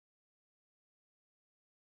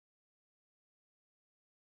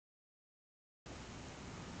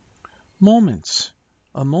Moments.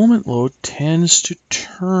 A moment load tends to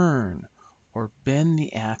turn or bend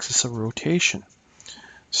the axis of rotation.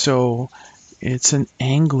 So it's an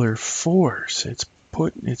angular force. It's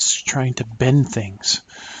trying to bend things.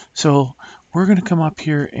 So we're going to come up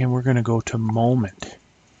here and we're going to go to moment.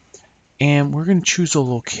 And we're going to choose a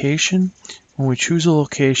location. When we choose a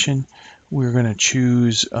location, we're going to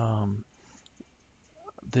choose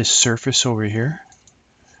this surface over here.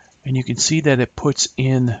 And you can see that it puts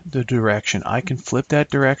in the direction. I can flip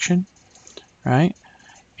that direction, right?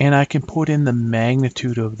 And I can put in the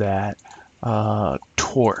magnitude of that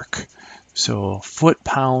torque. So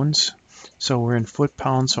foot-pounds. So we're in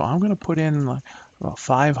foot-pounds. So I'm going to put in like about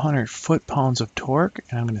 500 foot-pounds of torque.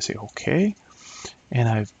 And I'm going to say OK. And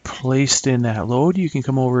I've placed in that load. You can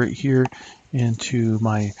come over here into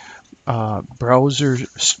my browser,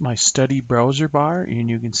 my study browser bar,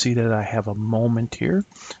 and you can see that I have a moment here.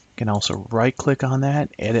 I can also right click on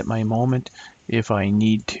that, edit my moment if I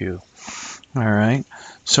need to. All right,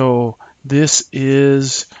 so this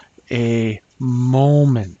is a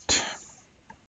moment.